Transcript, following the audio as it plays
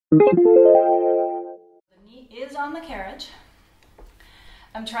The knee is on the carriage.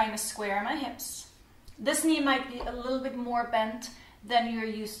 I'm trying to square my hips. This knee might be a little bit more bent than you're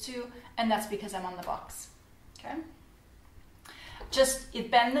used to, and that's because I'm on the box, okay? Just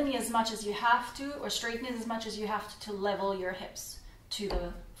bend the knee as much as you have to, or straighten it as much as you have to level your hips to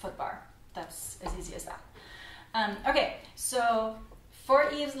the foot bar. That's as easy as that. Okay, so for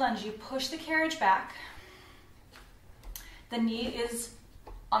Eve's lunge, you push the carriage back. The knee is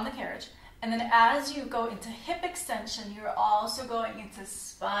on the carriage. And then as you go into hip extension, you're also going into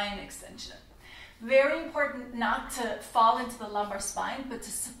spine extension. Very important not to fall into the lumbar spine, but to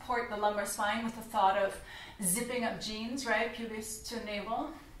support the lumbar spine with the thought of zipping up jeans, right? Pubis to navel.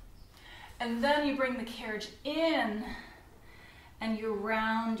 And then you bring the carriage in and you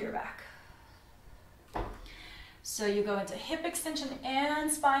round your back. So you go into hip extension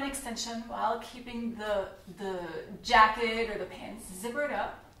and spine extension while keeping the jacket or the pants zippered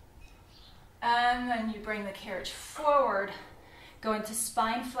up. And then you bring the carriage forward, go into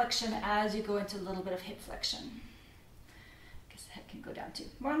spine flexion as you go into a little bit of hip flexion. I guess the head can go down too.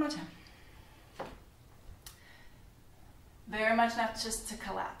 One more time. Very much not just to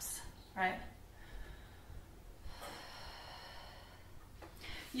collapse, right?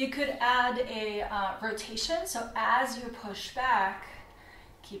 You could add a rotation, so as you push back,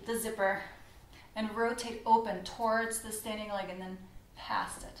 keep the zipper and rotate open towards the standing leg and then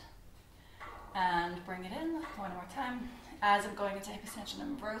past it. And bring it in one more time. As I'm going into hip extension,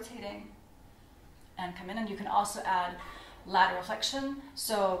 I'm rotating and come in. And you can also add lateral flexion.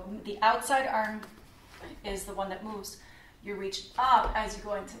 So the outside arm is the one that moves. You reach up as you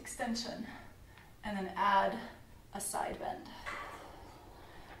go into extension and then add a side bend.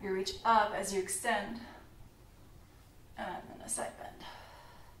 You reach up as you extend and then a side bend.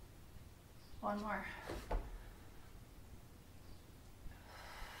 One more.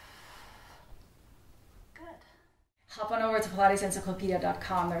 Good. Hop on over to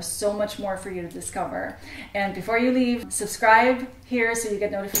PilatesEncyclopedia.com. There's so much more for you to discover. And before you leave, subscribe here so you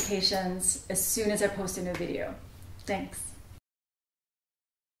get notifications as soon as I post a new video. Thanks.